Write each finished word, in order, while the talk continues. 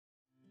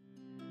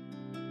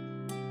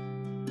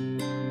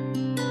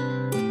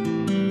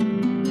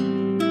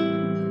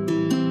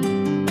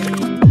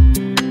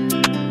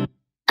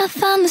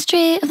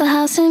street of the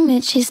house in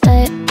which she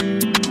stayed,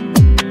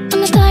 and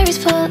my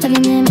diary's full of your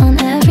name on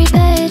every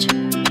page.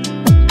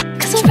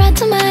 Cause I've read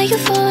somewhere you'll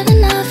fall in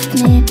love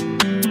with me.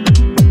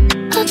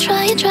 I'll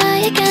try and try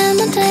again,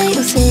 one day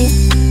you'll see.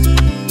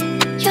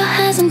 Your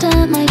hair's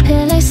under my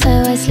pillow so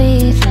I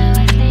sleep,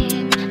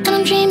 and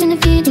I'm dreaming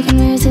of you leaving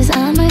roses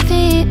at my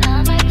feet.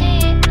 I'm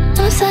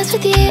obsessed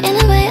with you in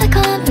a way I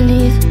can't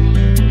believe.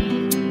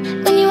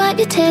 When you wipe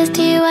your tears,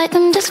 do you wipe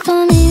them just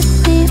for me?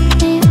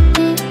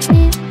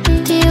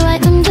 Do you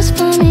wipe them just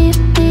for me?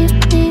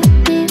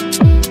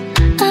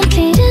 I'm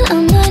pleading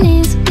on my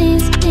knees,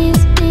 please,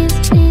 please, please,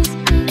 please.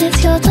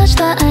 It's your touch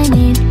that I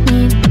need.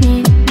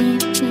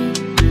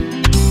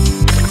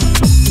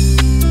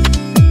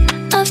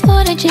 I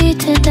spotted you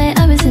today,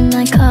 I was in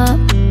my car.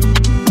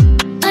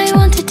 I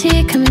wanted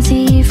to come and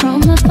see you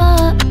from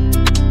afar.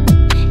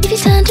 If you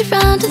turned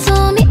around and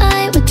saw me,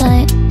 I would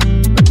die.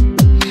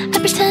 I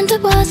pretend I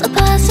was a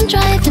person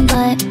driving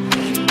by.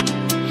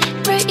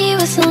 Wrote you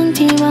a song,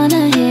 do you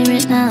wanna hear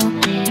it now?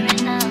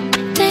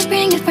 Don't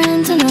bring your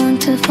friends along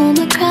to form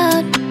a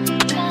crowd.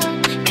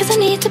 Cause I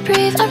need to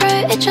prove I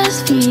wrote it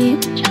just for you.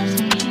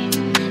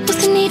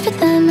 What's the need for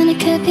them when it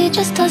could be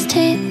just us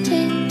two?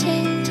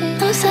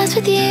 I'm obsessed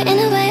with you in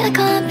a way I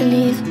can't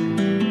believe.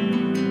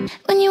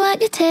 When you wipe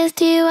your tears,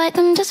 do you wipe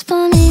them just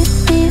for me?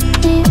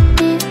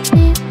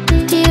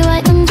 Do you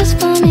wipe them just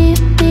for me?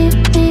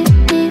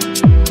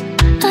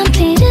 I'm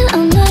pleading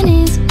on my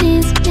knees,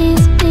 please,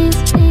 please, please,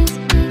 please.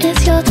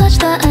 It's your touch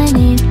that I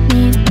need.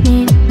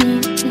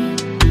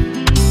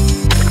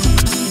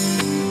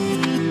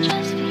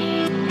 Just for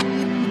you.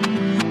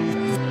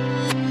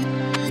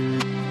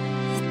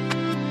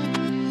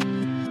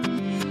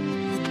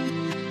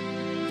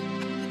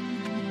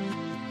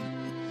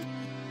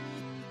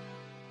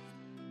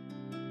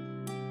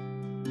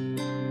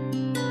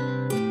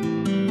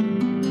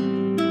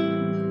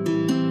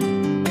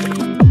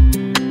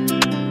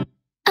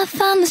 I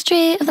found the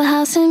street of the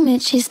house in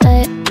which she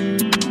stayed,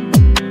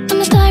 and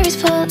my diary's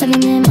full of your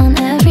name on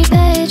every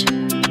page.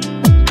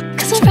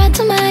 Cause I've read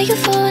somewhere you'll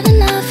fall in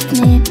love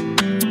with me.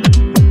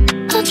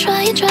 I'll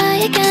try and try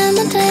again,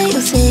 one day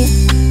you'll see.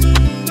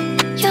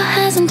 Your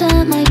hair's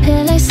under my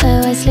pillow so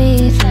I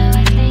sleep,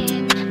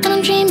 and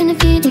I'm dreaming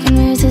of you leaving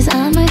roses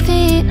at my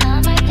feet.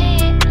 I'm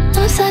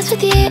obsessed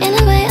with you in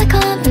a way I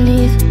can't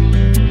believe.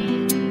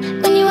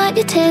 When you wipe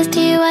your tears, do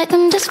you wipe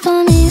them just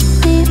for me?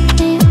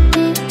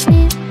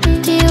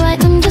 Do you wipe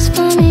them just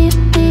for me?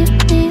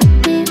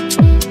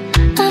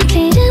 I'm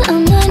pleading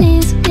on my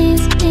knees,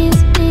 please,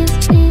 please, please,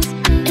 please.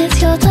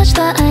 It's your touch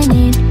that I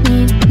need.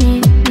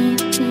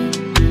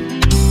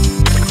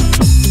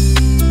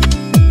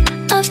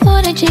 I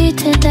spotted you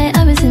today,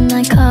 I was in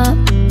my car.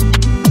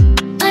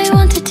 I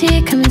wanted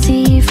to come and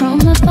see you from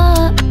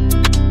afar.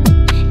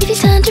 If you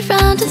turned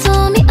around and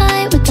saw me,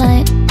 I would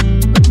die.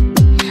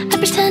 I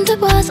pretend I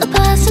was a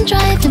person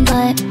driving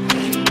by.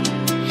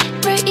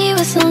 Wrote you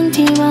a song,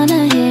 do you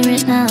wanna hear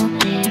it now?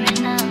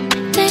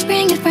 Don't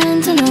bring your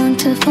friends along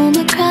to form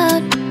a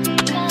crowd.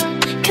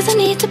 Cause I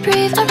need to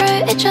prove I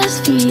wrote it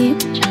just for you.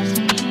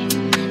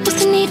 What's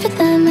the need for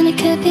them when it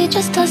could be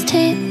just us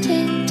two?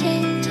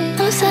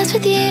 I'm obsessed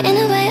with you in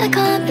a way I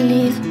can't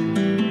believe.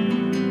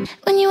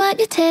 When you wipe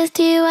your tears,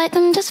 do you wipe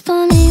them just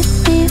for me?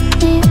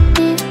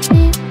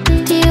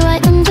 Do you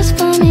wipe them just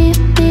for me?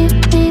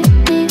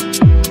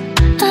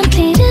 I'm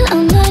pleading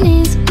on my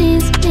knees,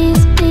 please,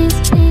 please, please,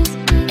 please.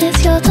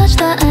 It's your touch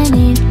that I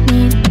need.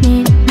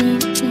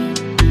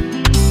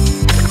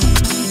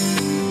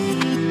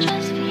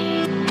 Just for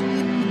you.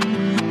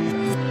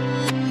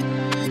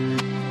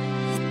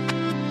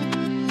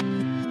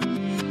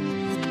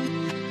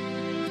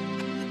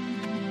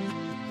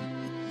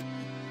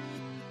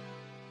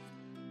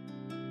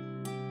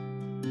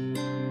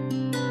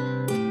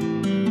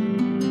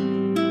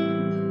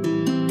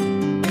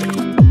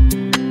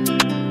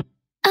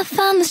 I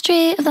found the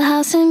street of the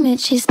house in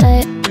which she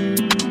stayed,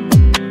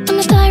 and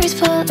my diary's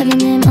full of your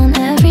name on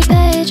every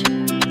page.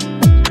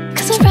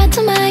 Cause I've read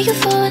somewhere you'll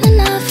fall in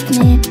love with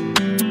me.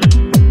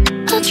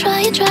 I'll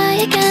try and try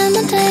again,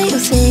 one day you'll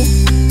see.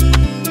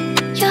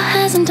 Your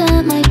hair's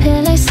under my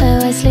pillow so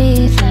I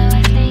sleep,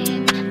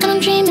 and I'm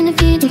dreaming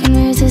of you leaving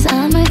roses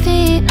at my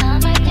feet.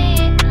 I'm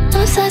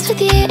obsessed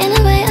with you in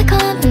a way I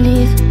can't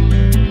believe.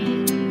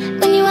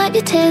 When you wipe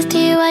your tears, do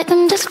you wipe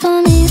them just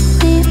for me?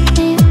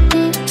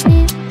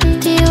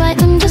 Do you wipe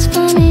them just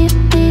for me?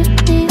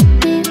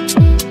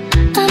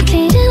 I'm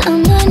pleading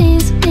on my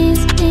knees,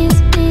 please, please,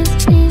 please,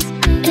 please.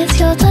 It's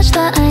your touch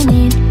that I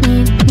need.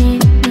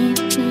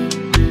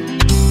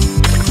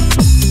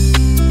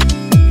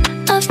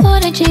 I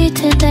spotted you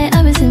today,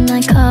 I was in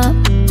my car.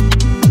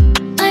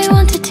 I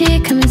wanted to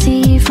come and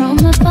see you from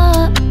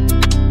afar.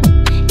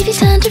 If you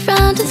turned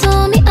around and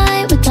saw me,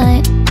 I would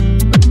die.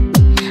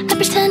 I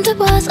pretend I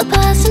was a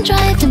person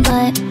driving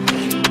by.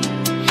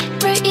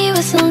 Wrote you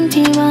a song, do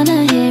you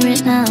wanna hear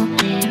it now?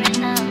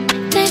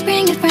 Don't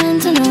bring your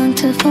friends along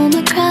to form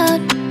a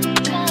crowd.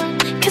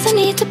 Cause I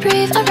need to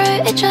prove I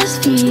wrote it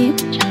just for you.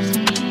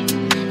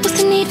 What's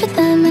the need for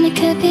them when it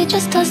could be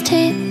just us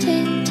two?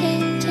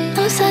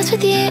 I'm obsessed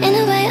with you in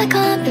a way I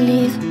can't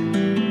believe.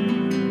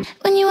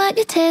 When you wipe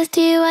your tears,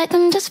 do you wipe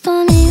them just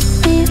for me?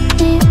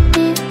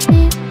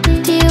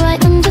 Do you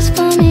wipe them just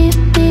for me?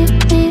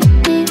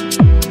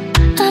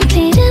 I'm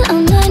pleading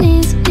on my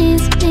knees,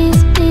 please,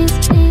 please, please,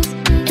 please.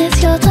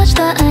 It's your touch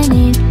that I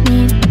need,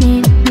 need,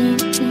 need,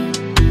 need, need.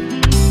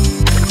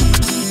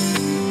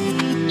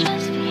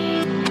 Just for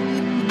you.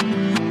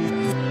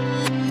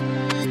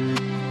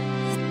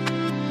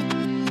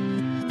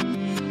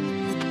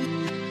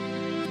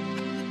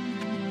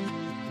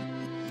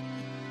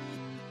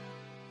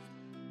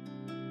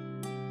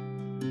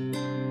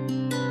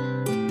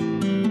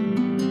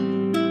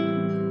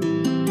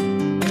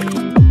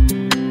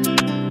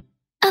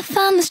 I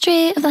found the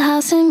street of the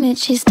house in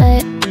which you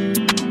stayed,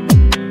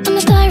 and my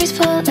diary's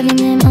full of your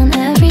name on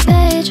every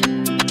page.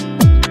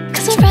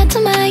 Cause I've read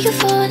somewhere you've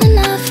fallen in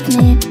love with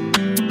me.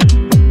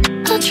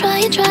 I'll try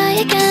and try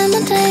again,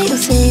 one day you'll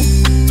see.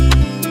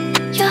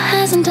 Your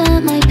hair's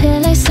under my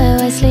pillow so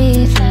I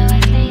sleep,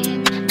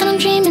 and I'm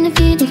dreaming of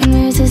you leaving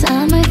roses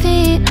at my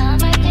feet.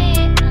 I'm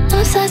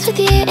obsessed with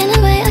you in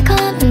a way I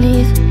can't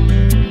believe.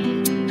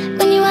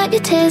 When you wipe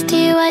your tears, do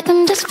you wipe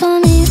them just for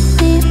me?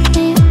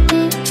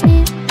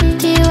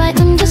 Do you wipe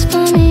them just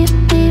for me?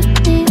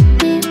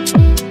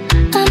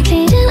 I'm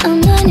pleading on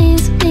my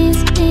knees,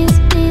 please, please,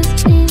 please,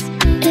 please.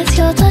 It's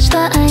your touch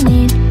that I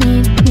need,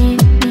 need,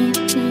 need, need,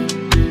 need.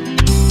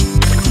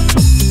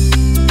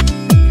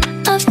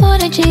 I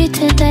thought I'd you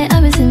today, I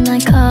was in my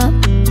car.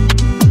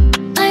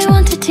 I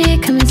wanted to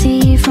come and see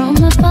you from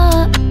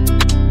afar.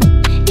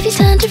 If you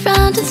turned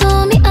around and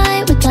saw me,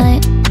 I would die.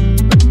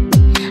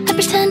 I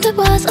pretend I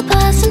was a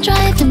person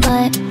driving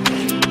by.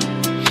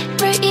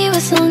 Wrote you a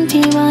song, do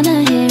you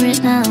wanna hear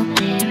it now?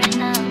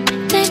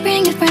 Don't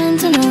bring your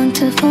friends along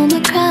to form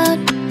a crowd.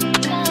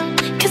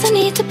 Cause I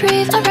need to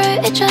prove I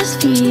wrote it just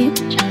for you.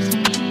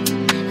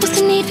 What's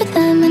the need for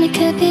them when it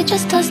could be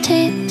just us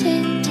two?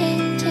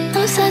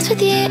 I'm obsessed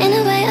with you in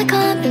a way I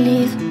can't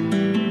believe.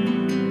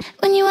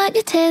 When you wipe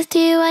your tears, do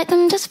you wipe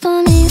them just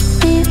for me?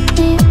 Do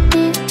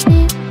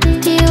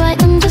you wipe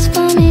them just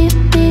for me?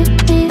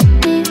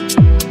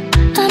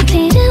 I'm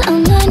pleading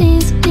on my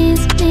knees,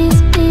 please,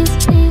 please, please,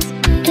 please.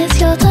 It's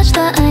your touch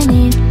that I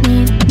need,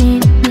 need,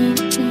 need, need,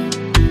 need.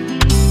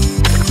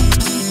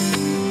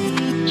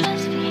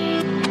 Just for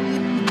you.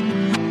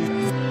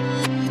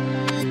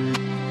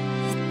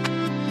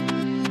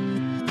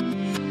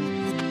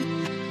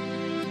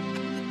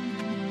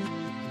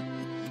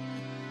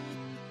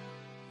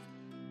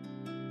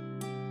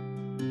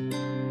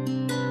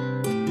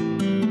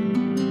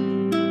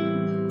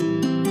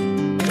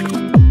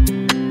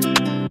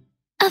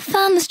 I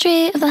found the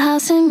street of the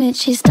house in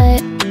which you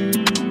stayed,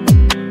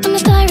 and my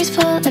diary's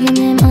full of your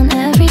name on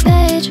every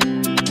page.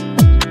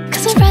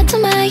 Cause I've read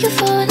somewhere you'll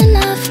fall in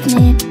love with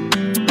me.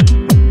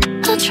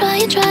 I'll try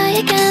and try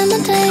again,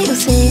 one day you'll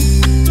see.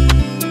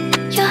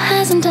 Your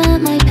hair's under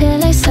my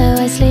pillow so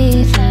I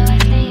sleep,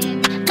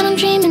 and I'm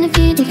dreaming of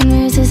you leaving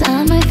roses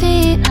at my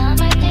feet. I'm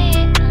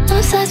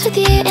obsessed with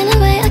you in a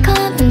way I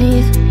can't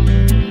believe.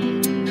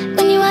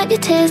 When you wipe your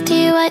tears, do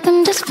you wipe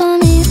them just for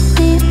me?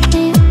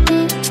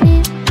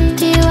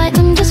 Do you wipe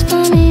them just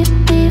for me?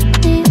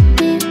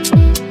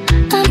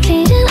 I'm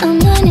pleading on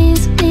my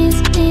knees,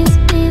 please, please,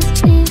 please,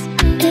 please.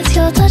 It's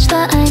your touch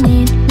that I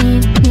need,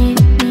 need, need,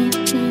 need,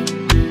 need.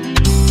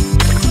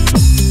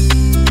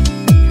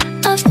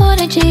 I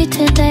thought I'd you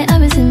today, I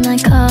was in my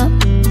car.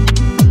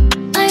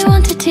 I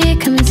wanted to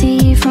come and see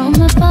you from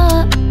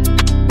afar.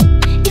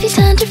 If you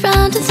turned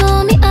around and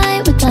saw me,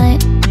 I would die.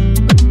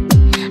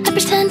 I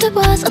pretend I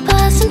was a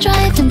person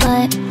driving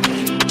by.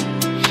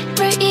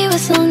 Wrote you a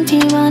song, do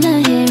you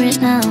wanna hear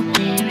it now?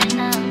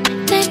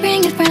 Don't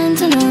bring your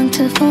friends along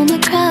to form a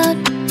crowd.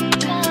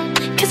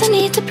 Cause I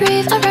need to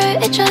prove I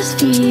wrote it just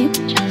for you.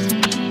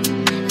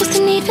 What's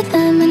the need for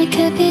them when it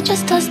could be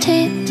just us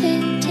two?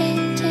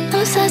 I'm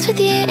obsessed with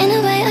you in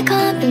a way I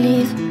can't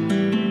believe.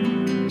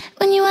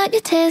 When you wipe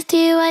your tears, do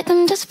you wipe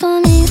them just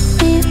for me?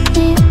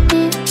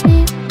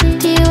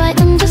 Do you wipe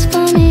them just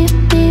for me?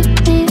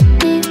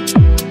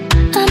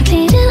 I'm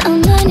pleading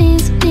on my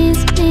knees,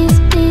 please, please,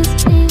 please,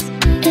 please.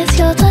 It's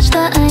your touch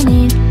that I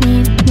need,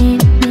 need,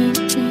 need, need,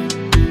 need.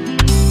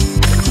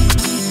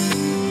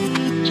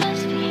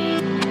 Just for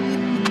you.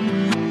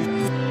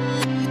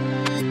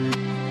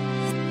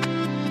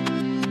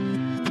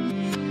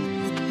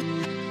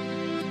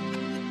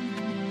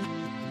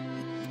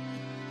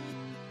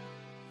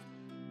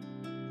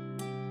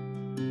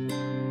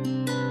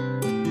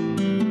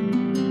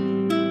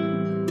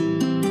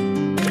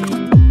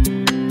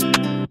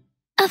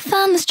 I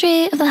found the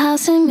street of the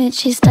house in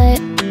which you stayed,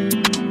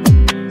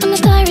 and my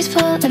diary's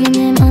full of your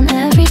name on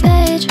every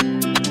page.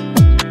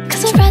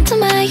 Cause I've read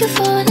somewhere you'll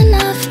fall in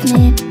love with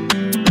me.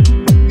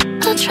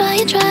 I'll try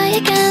and try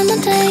again,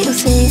 one day you'll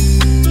see.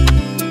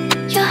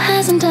 Your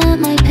hair's under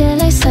my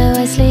pillow so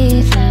I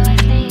sleep,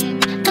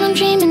 and I'm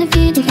dreaming of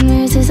you leaving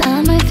roses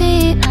at my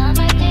feet. I'm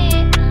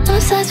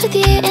obsessed with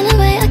you in a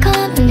way I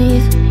can't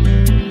believe.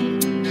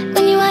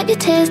 When you wipe your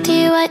tears, do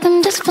you wipe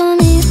them just for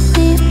me?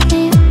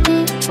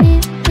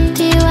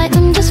 Do you wipe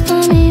them just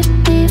for me?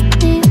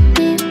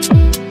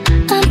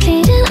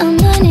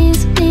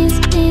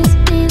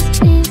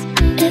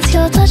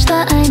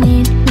 that I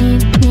need.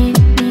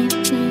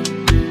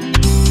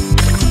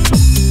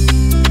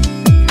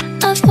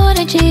 I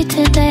spotted you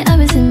today, I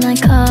was in my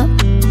car.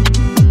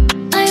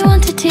 I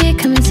wanted to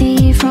come and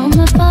see you from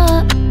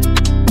afar.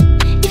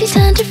 If you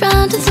turned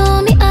around and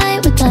saw me, I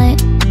would die.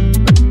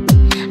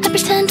 I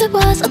pretend I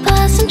was a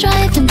person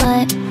driving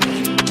by.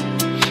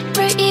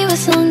 Wrote you a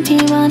song, do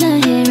you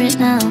wanna hear it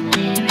now?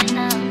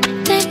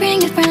 Don't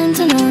bring your friends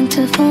along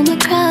to form a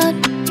crowd,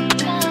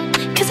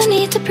 cause I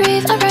need to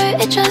prove I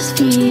wrote it just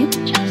for you.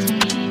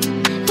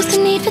 What's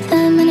the need for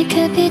them when it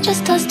could be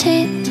just us two?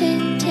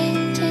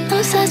 I'm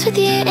obsessed with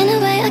you in a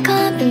way I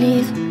can't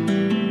believe.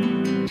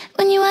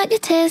 When you wipe your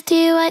tears, do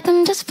you wipe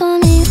them just for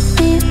me?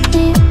 Do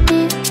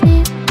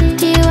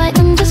you wipe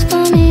them just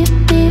for me?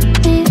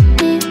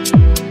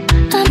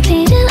 I'm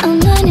pleading on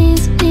my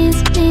knees,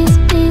 please, please,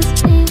 please,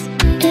 please.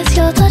 It's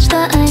your touch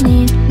that I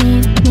need.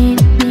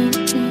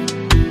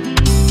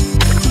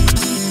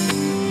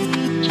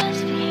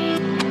 Just for you.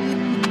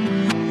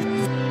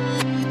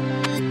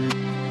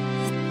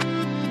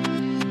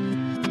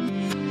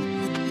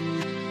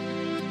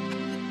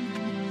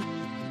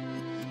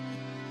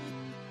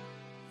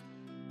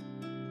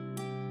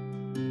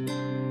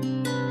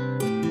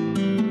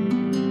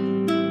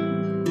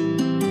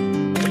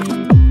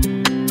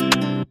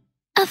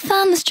 I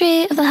found the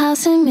street of the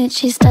house in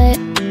which you stayed,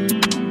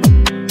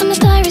 and my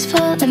diary's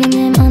full of your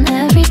name on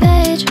every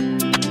page.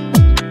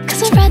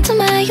 Cause I've read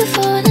somewhere you'll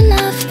fall in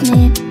love with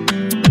me.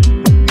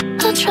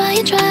 I'll try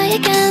and try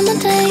again, one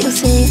day you'll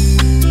see.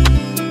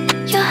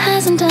 Your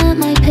hair's under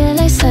my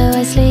pillow so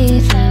I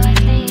sleep,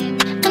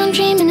 and I'm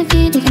dreaming of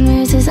you leaving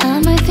roses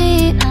at my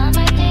feet. I'm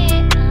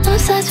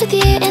obsessed with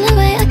you in a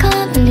way I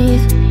can't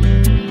believe.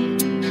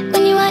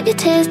 When you wipe your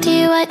tears, do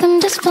you wipe them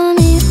just for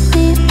me?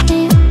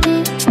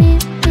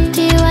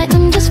 Do you wipe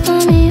them just for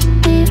me?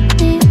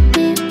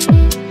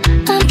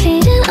 I'm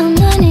pleading on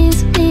my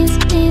knees, please,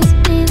 please,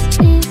 please,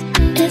 please.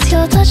 It's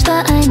your touch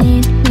that I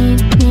need.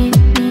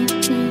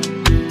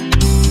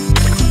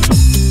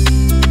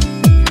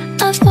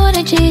 I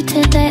spotted you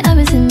today, I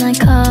was in my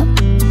car.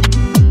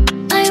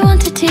 I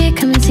wanted to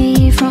come and see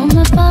you from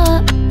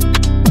afar.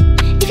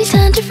 If you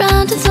turned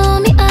around and saw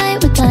me, I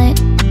would die.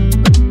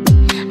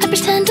 I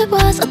pretend I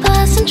was a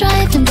person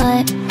driving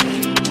by.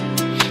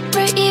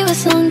 Wrote you a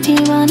song, do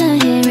you wanna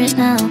hear it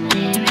now?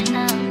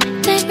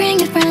 Don't bring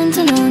your friends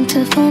along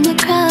to form a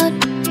crowd,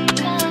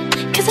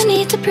 cause I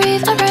need to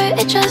prove I wrote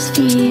it just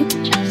for you.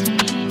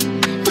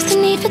 What's the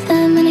need for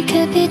them when it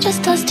could be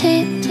just us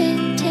two?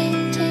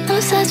 I'm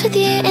obsessed with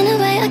you in a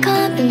way I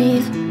can't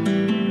believe.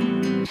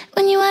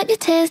 When you wipe your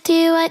tears, do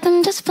you wipe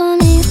them just for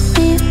me?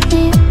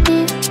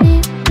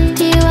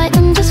 Do you wipe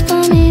them just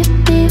for me?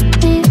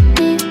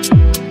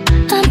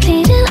 I'm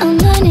pleading on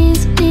my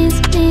knees, please,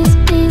 please,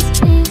 please,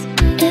 please.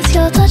 It's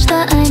your touch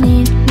that I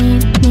need.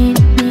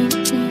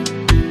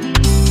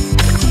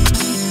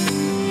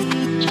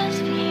 Just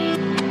for you.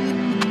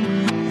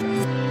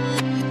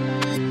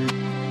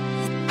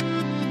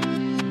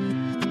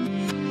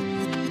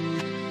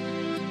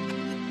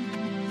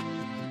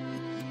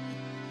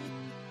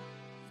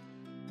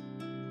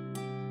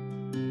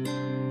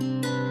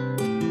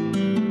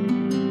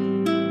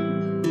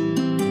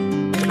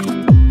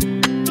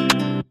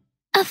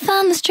 I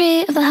found the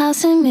street of the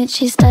house in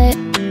which you stayed,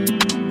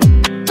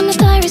 and my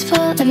diary's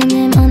full of your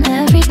name on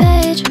every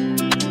page.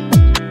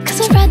 Cause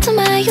I've read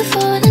somewhere you'll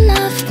fall in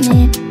love with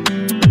me.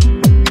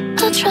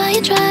 I'll try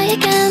and try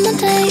again, one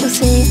day you'll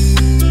see.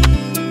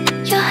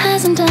 Your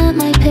hair's under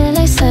my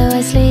pillow so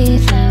I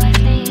sleep,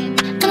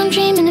 and I'm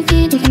dreaming of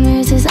you leaving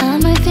roses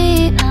at my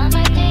feet. I'm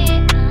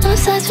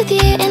obsessed with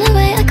you in a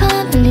way I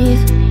can't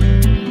believe.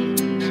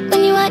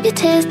 When you wipe your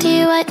tears, do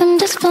you wipe them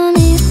just for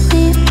me?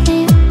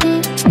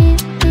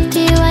 Do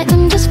you wipe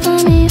them just for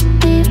me?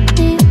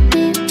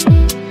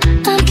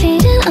 I'm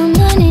pleading on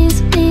my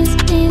knees, please,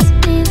 please,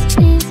 please,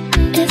 please.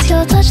 It's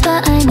your touch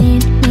that I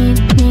need.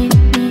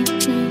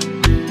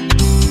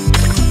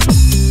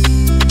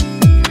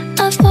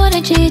 I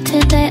spotted you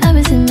today, I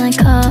was in my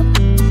car.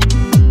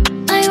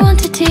 I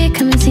wanted to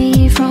come and see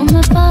you from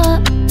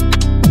afar.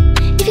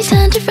 If you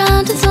turned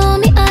around and saw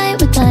me, I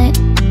would die.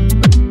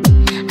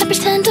 I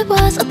pretend I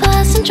was a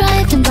person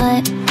driving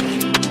by.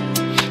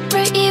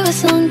 Wrote you a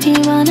song, do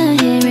you wanna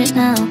hear it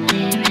now?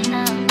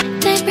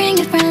 Don't bring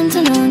your friends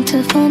along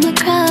to form a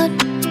crowd,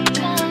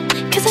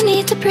 cause I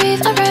need to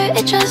prove I wrote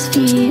it just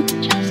for you.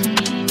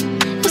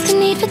 What's the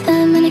need for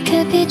them when it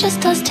could be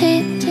just us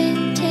two?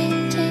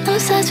 I'm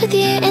obsessed with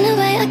you in a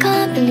way I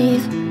can't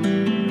believe.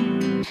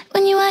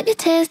 When you wipe your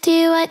tears, do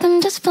you wipe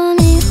them just for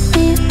me?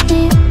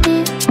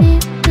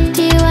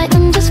 Do you wipe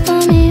them just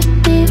for me?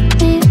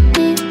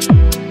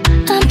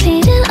 I'm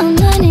pleading on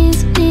my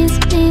knees, please,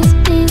 please,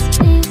 please,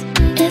 please.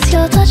 It's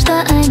your touch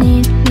that I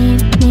need.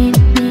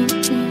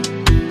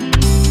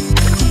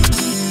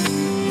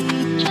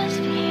 Just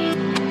for you.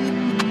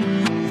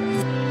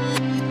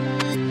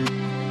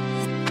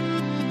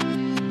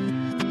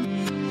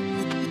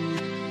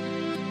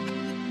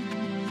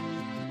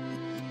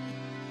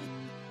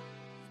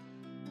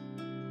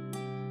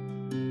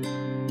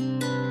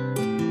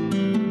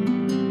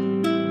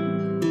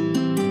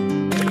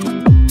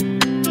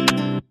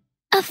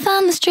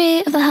 the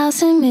street of the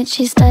house in which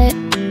she stayed,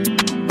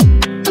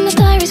 and my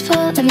diary's full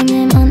of your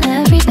name on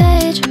every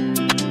page.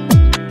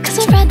 Cause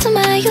I've read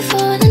somewhere you've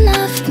fallen in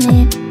love with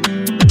me.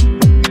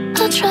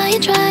 I'll try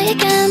and try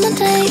again, one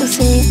day you'll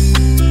see.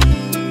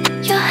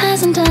 Your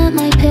hair's under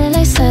my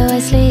pillow so I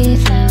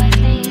sleep,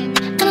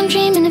 and I'm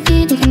dreaming of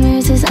you leaving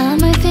roses at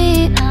my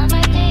feet.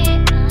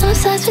 I'm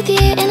obsessed with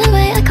you in a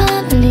way I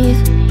can't believe.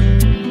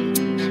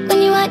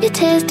 When you wipe your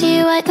tears, do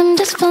you wipe them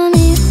just for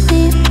me?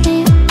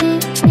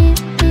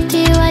 Do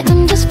you wipe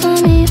them just for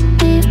me?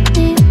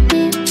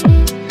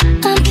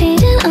 I'm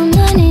pleading on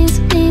my knees,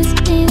 please,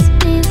 please,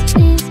 please,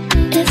 please.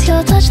 It's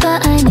your touch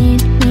that I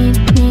need.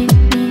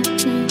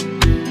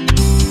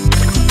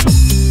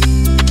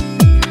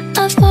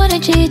 I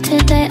thought you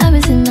today, I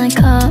was in my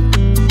car.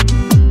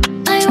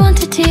 I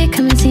wanted to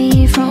come and see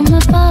you from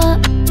afar.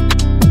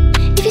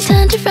 If you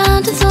turned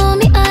around and saw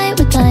me, I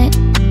would die.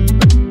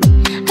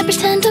 I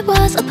pretend I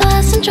was a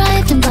person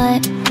driving by.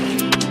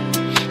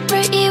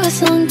 Wrote you a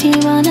song, do you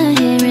wanna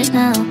hear it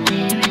now?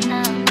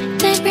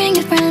 Don't bring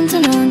your friends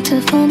along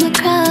to form a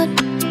crowd.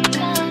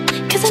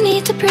 Cause I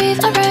need to prove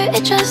I wrote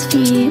it just for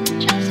you.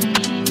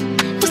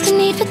 What's the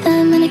need for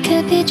them when it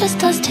could be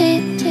just us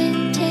two?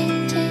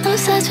 I'm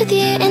obsessed with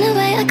you in a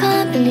way I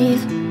can't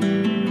believe.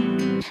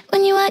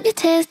 When you wipe your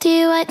tears, do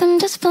you wipe them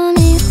just for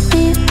me?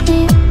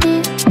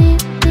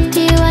 Do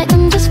you wipe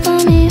them just for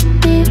me?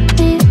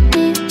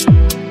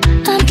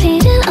 I'm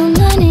pleading on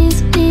my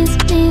knees, please,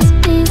 please,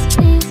 please,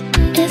 please.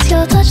 It's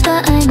your touch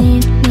that I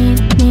need.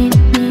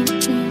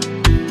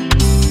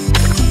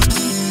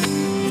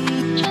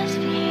 Just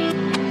for you.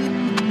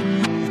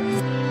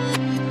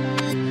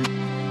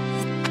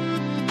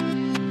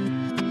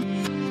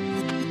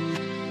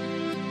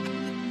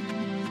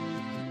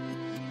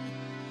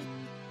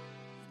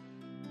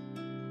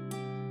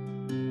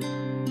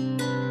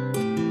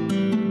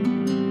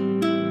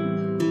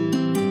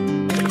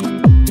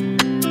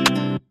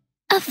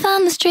 I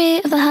found the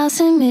street of the house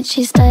in which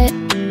she stayed,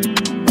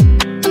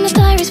 and my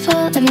diary's full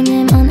of your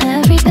name on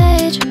every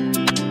page.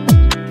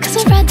 Cause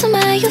I've read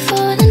somewhere you'll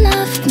fall in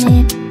love with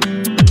me.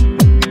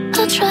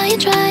 I'll try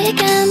and try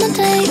again, one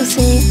day you'll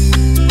see.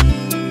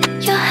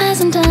 Your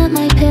hair's under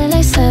my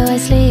pillow so I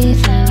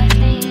sleep,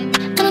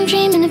 and I'm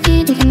dreaming of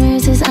you leaving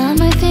roses at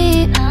my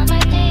feet. I'm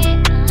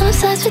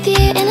obsessed with you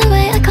in a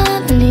way I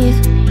can't believe.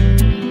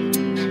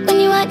 When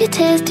you wipe your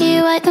tears, do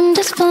you wipe them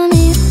just for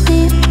me?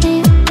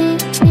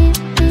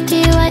 Do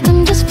you wipe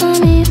them just for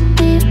me?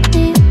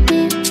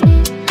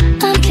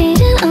 I'm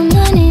pleading on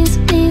my knees,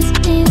 please,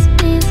 please,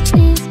 please,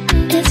 please.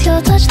 It's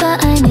your touch that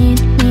I need.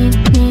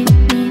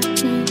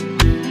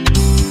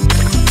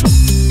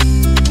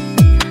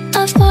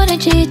 I thought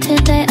of you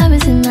today, I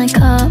was in my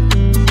car.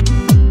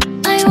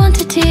 I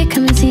wanted to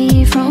come and see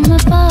you from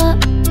afar.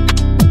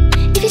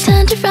 If you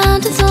turned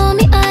around and saw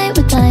me, I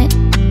would die.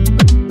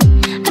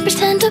 I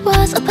pretend I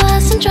was a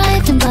person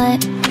driving by.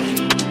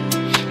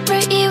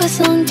 Wrote you a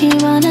song, do you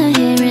wanna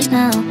hear it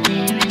now?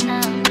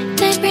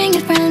 Don't bring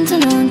your friends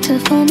along to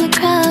form a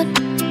crowd.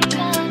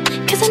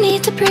 Cause I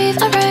need to prove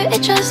I wrote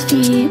it just for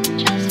you.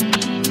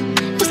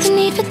 What's the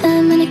need for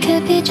them when it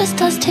could be just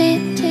us two?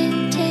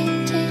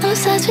 I'm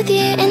obsessed with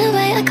you in a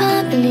way I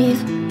can't believe.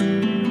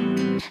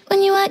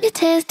 When you wipe your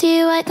tears, do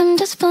you wipe them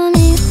just for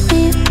me?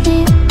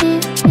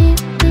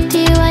 Do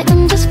you wipe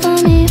them just for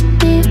me?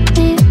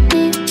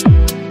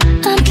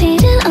 I'm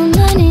pleading on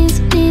my knees,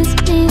 please,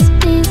 please,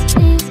 please,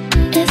 please.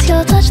 It's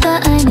your touch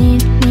that I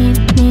need.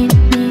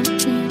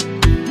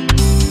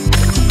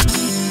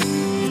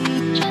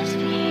 Just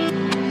for you.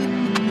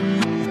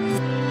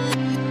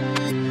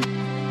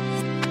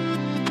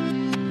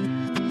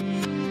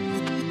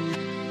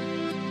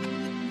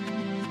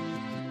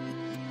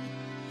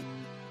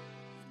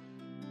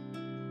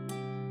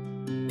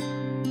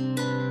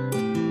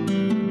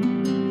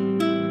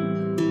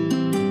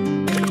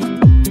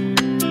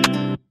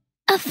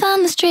 I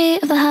found the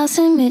street of the house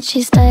in which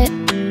she stayed,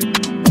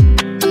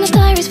 and my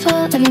diary's full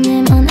of your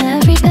name on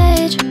every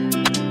page.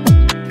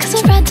 Cause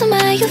I've read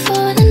somewhere you'll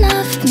fall in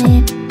love with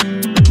me.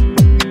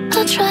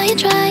 I'll try and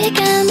try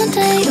again, one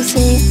day you'll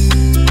see.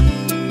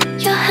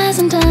 Your hair's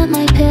under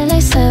my pillow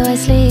so I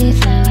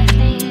sleep,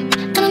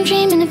 and I'm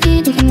dreaming of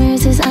you leaving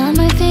roses at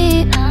my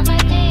feet. I'm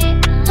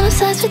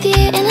obsessed with you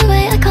in a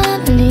way I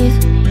can't believe.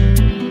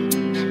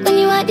 When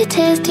you wipe your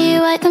tears, do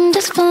you wipe them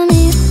just for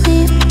me?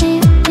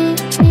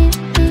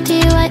 Do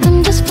you wipe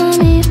them just for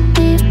me?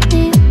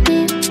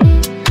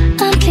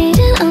 I'm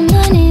pleading on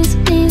my knees,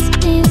 please,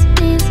 please,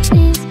 please,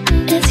 please.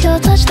 It's your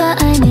touch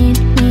that I need.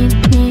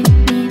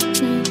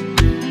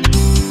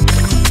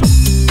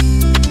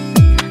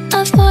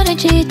 I thought of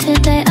you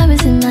today, I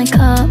was in my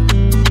car.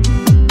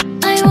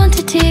 I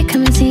wanted to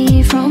come and see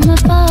you from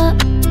afar.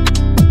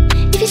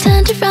 If you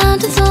turned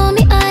around and saw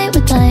me, I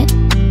would die.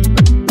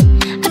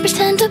 I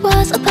pretend I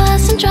was a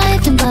person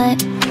driving by.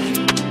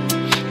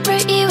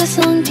 Wrote you a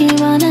song, do you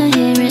wanna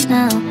hear it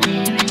now?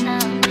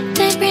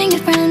 Don't bring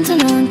your friends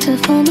along to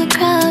form a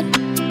crowd.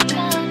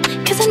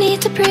 Cause I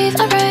need to prove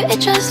I wrote it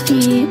just for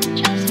you.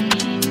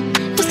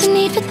 What's the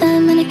need for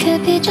them when it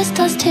could be just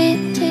us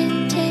two?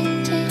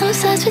 I'm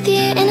obsessed with you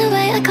in a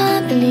way I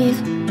can't believe.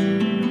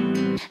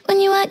 When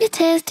you wipe your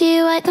tears, do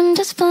you wipe them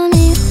just for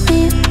me?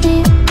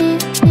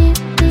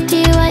 Do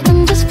you wipe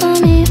them just for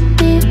me?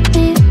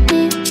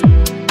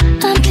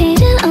 I'm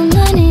pleading on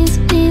my knees,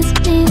 please,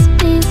 please,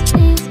 please,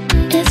 please.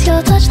 It's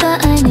your touch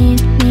that I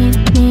need.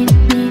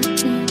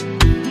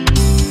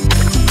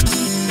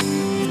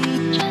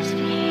 Just for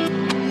you.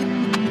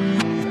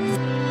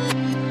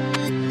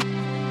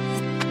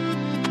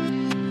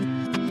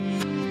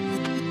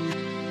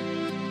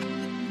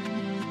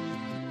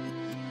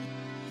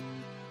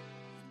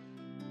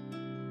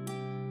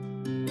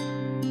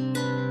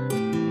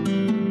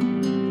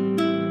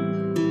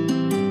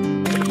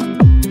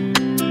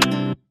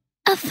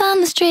 I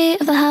found the street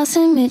of the house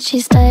in which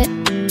you stayed,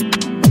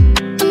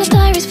 and my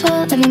diary's full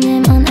of your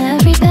name on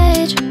every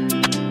page.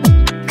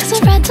 Cause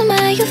I've read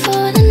somewhere you'll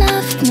fall in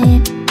love with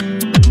me.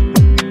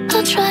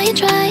 I'll try and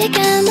try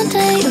again, one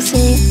day you'll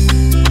see.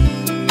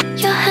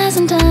 Your hair's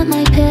under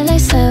my pillow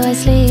so I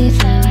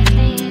sleep,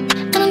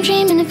 and I'm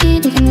dreaming of you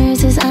leaving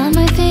roses at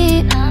my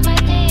feet. I'm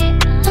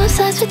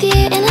obsessed with you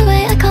in a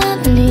way I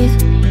can't believe.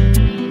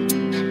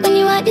 When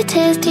you wipe your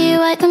tears, do you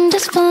wipe them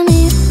just for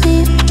me?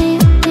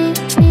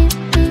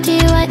 Do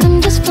you wipe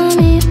them just for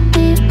me?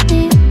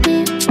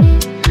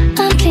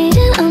 I'm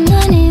pleading on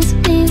my knees,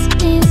 please,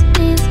 please,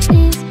 please,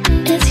 please.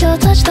 It's your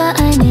touch that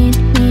I need.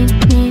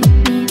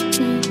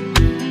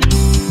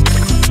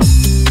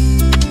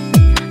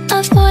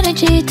 I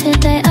thought you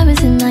today, I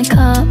was in my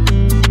car.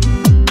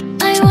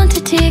 I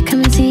wanted to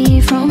come and see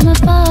you from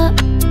afar.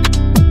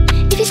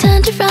 If you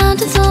turned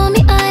around and saw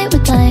me, I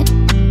would die.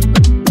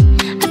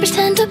 I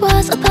pretend I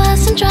was a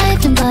person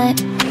driving by.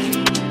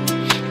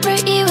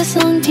 Wrote you a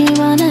song, do you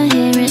wanna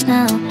hear it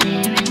now?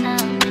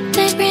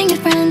 Don't bring your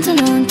friends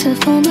along to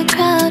form a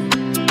crowd.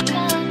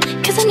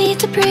 Cause I need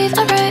to prove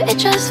I wrote it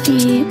just for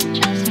you.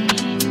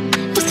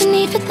 What's the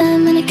need for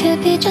them when it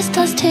could be just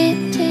us two?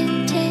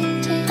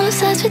 I'm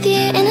obsessed with you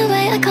in a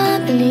way I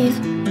can't believe.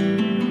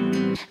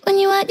 When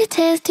you wipe your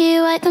tears, do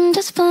you wipe them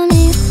just for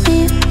me?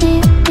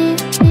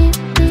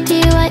 Do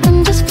you wipe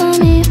them just for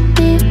me?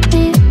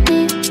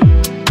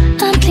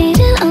 I'm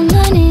pleading on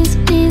my knees,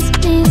 please,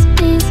 please,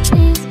 please,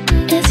 please.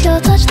 It's your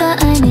touch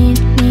that I need.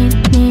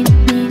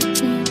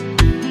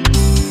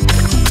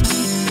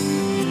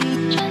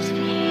 Just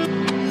for you.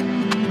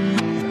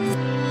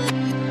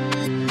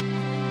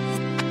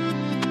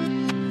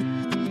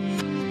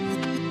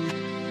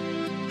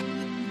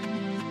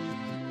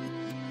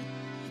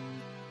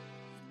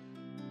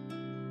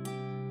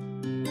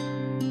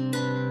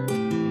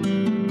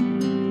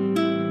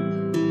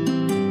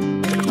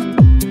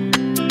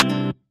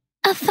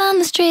 I found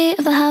the street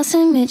of the house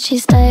in which you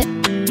stayed,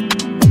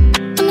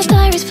 and my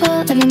diary's full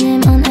of your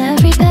name on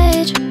every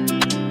page.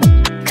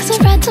 Cause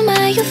I've read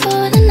somewhere you'll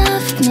fall in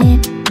love with me.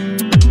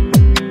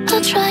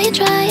 I'll try and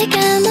try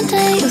again, one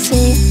day you'll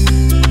see.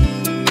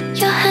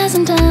 Your hair's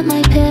under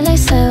my pillow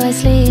so I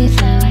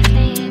sleep,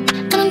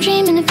 and I'm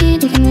dreaming of you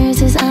leaving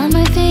roses at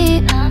my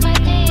feet. I'm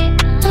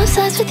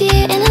obsessed with you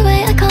in a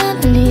way I can't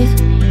believe.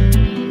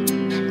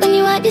 When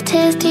you wipe your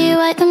tears, do you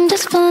wipe them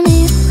just for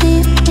me?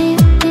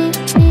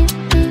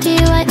 Do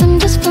you wipe them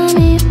just for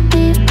me?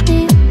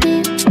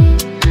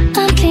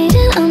 I'm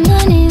pleading on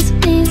my knees,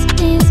 please,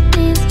 please,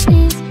 please,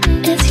 please.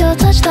 It's your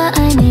touch that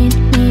I need.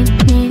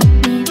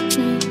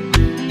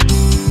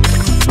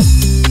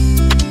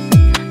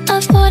 I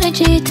thought of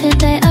you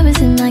today, I was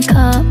in my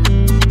car.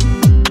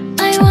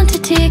 I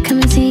wanted to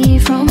come and see you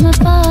from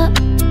afar.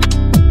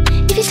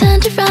 If you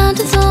turned around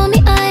and saw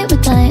me, I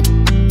would die.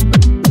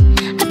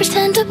 I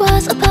pretend I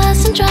was a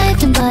person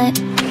driving by.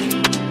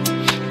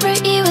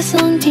 Wrote you a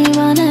song, do you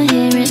wanna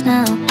hear it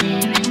now?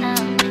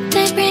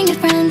 Don't bring your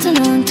friends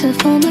along to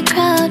form a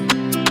crowd.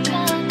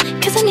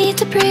 Cause I need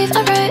to prove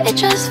I wrote it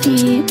just for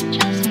you.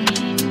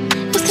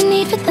 What's the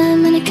need for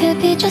them when it could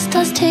be just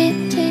us two?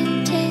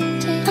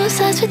 I'm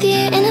obsessed with you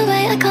in a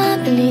way I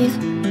can't believe.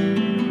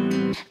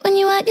 When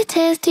you wipe your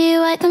tears, do you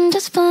wipe them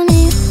just for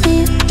me?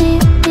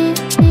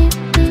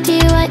 Do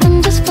you wipe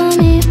them just for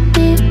me?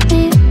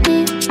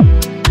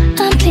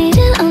 I'm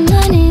pleading on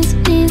my knees,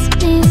 please,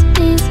 please,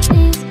 please,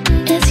 please.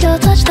 It's your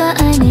touch that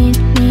I need.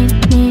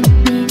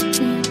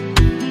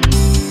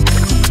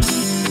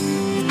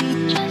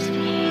 Just for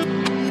you.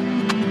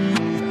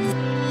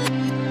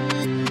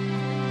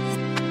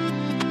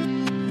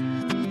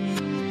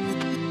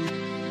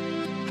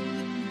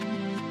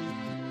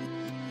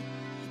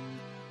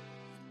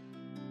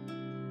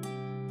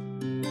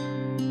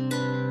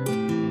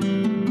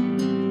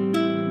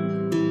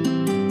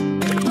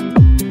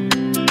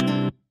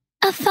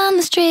 I found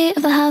the street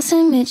of the house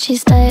in which you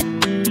stayed,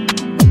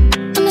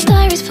 and my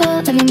diary's full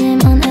of your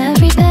name on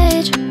every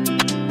page.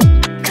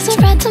 Cause I've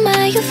read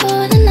somewhere you'll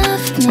fall in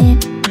love with me.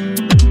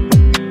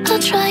 I'll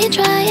try and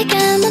try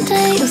again, one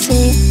day you'll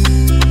see.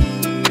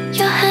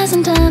 Your hair's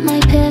under my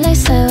pillow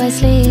so I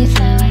sleep,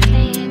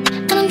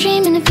 and I'm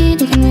dreaming of you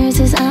leaving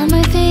roses at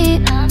my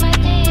feet. I'm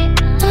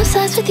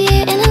obsessed with you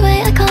in a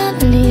way I can't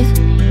believe.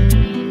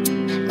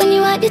 When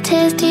you wipe your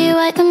tears, do you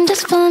wipe them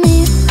just for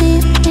me?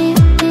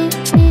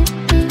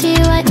 Do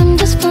you wipe them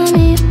just for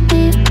me?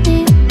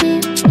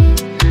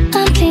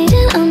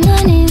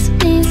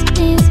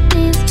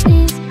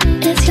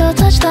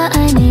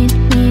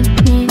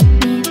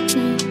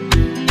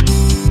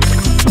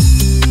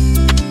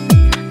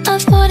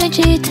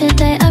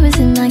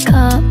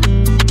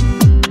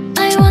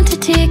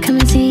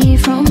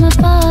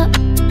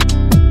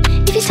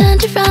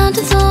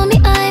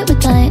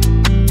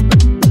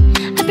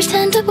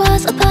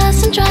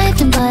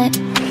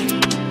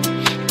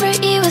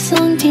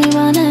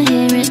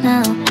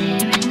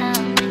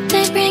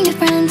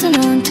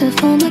 to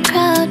form a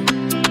crowd.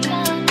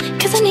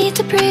 Cause I need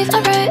to prove I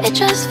wrote it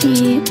just for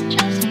you.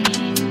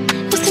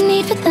 What's the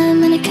need for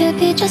them when it could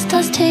be just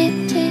us two?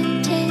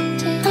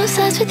 I'm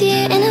obsessed with you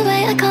in a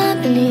way I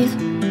can't believe.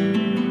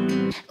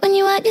 When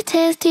you wipe your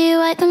tears, do you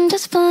wipe them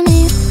just for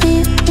me?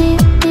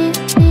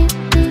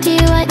 Do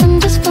you wipe them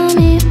just for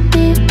me?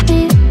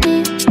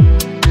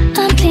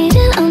 I'm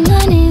pleading on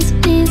my knees,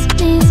 please,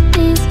 please,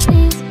 please,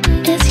 please.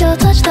 It's your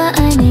touch that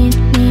I need.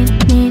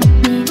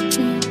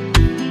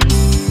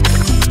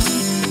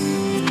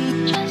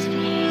 Just for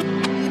you.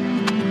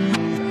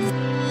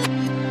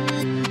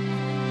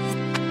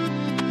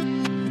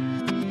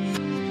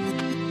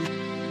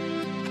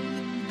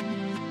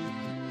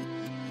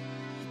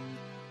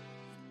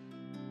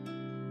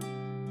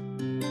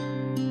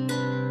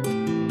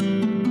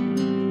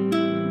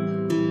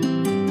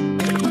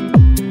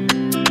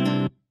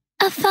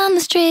 I found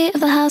the street of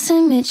the house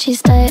in which she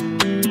stayed,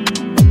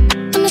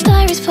 and my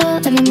diary's full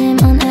of your name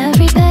on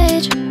every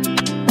page.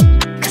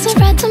 Cause I've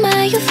read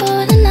somewhere you'll fall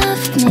in love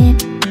with me.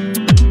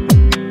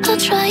 I'll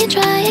try and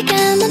try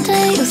again, one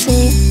day you'll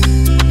see.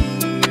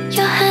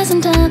 Your hair's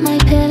under my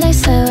pillow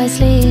so I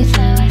sleep,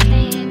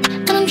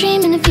 and I'm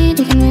dreaming of you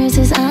leaving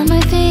roses at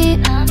my feet.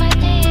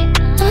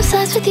 I'm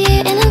obsessed with you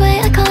in a way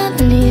I can't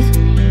believe.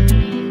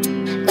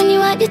 When you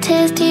wipe your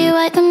tears, do you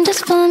wipe them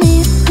just for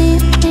me?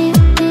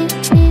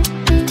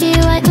 Do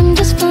you wipe them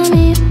just for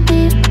me?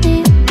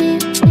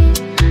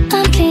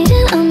 I'm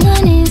pleading on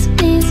my knees,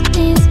 please,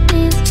 please,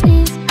 please,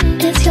 please.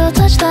 It's your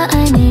touch that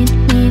I need.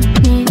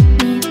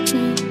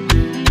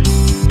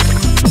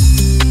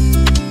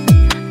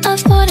 I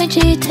spotted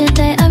you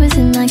today, I was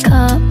in my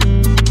car.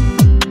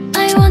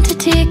 I wanted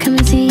to come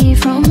and see you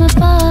from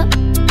afar.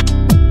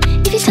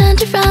 If you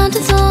turned around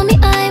and saw me,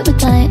 I would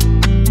die.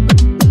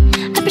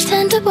 I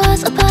pretend I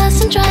was a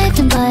person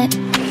driving by.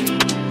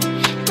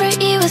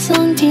 Wrote you a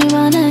song, do you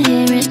wanna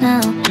hear it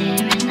now?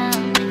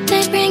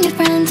 They bring your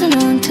friends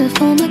along to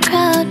form a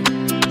crowd.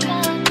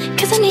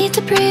 Cause I need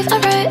to prove I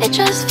wrote it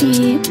just for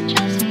you.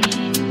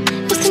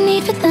 What's the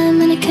need for them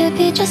when it could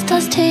be just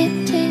us two?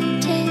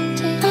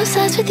 I'm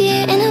obsessed with you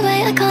in a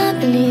way I can't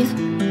believe.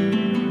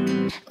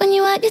 When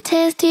you wipe your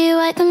tears, do you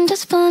wipe them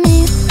just for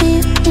me?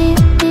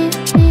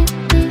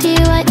 Do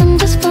you wipe them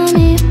just for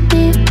me?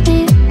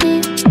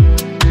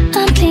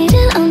 I'm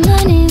pleading on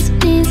my knees,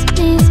 please,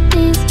 please,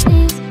 please,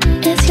 please.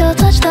 It's your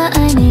touch that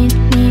I need.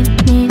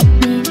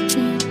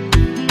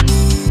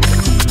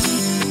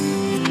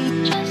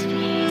 Just for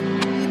you.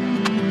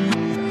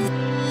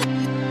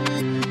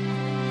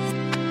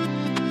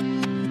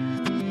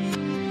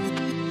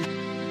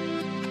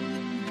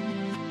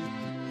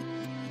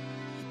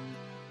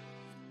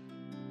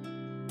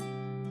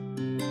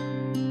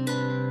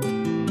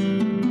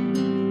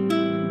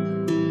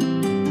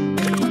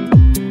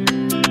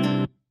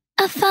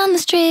 I found the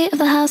street of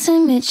the house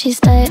in which she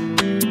stayed,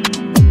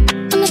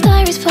 and my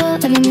diary's full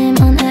of your name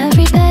on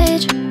every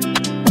page.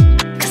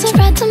 Cause I've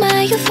read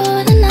somewhere you'll fall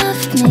in love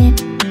with me.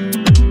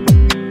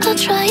 I'll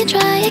try and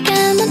try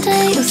again, one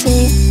day you'll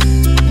see.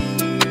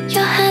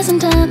 Your hair's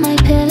under my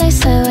pillow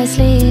so I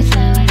sleep,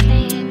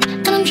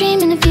 and I'm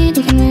dreaming of you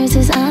leaving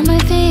roses at my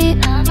feet.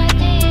 I'm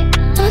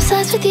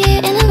obsessed with you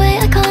in a way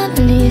I can't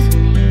believe.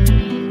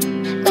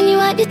 When you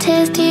wipe your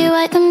tears, do you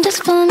wipe them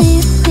just for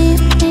me?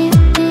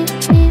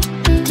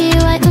 Do you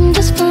wipe them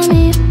just for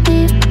me?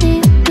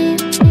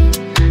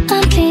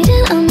 I'm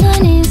pleading on my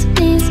knees,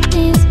 please,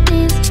 please,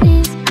 please,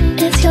 please.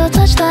 It's your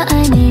touch that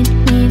I need.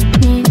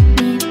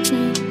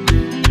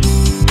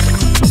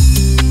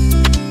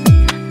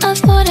 I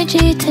spotted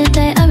you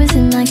today, I was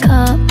in my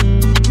car.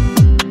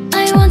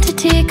 I wanted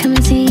to come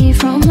and see you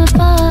from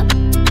afar.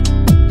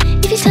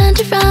 If you turned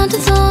around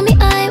and saw me,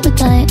 I would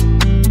die.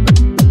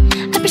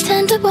 I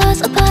pretend I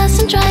was a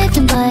person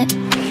driving by.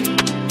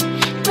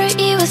 Wrote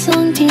you a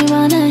song, do you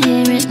wanna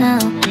hear it now?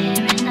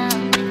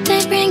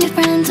 They bring your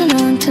friends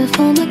along to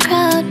form a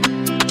crowd.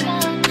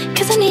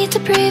 Cause I need to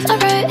prove I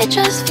wrote it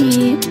just for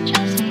you.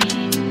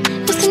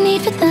 What's the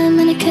need for them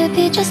when it could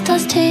be just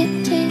us two?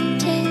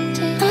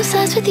 I'm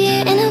obsessed with you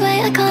in a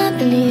way I can't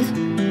believe.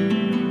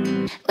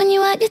 When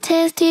you wipe your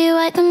tears, do you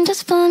wipe them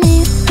just for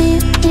me?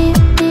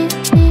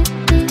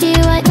 Do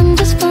you wipe them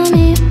just for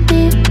me?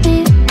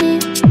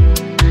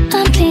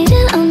 I'm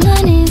pleading on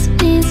my knees,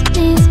 please,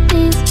 please,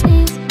 please,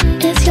 please.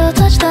 It's your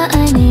touch that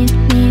I need.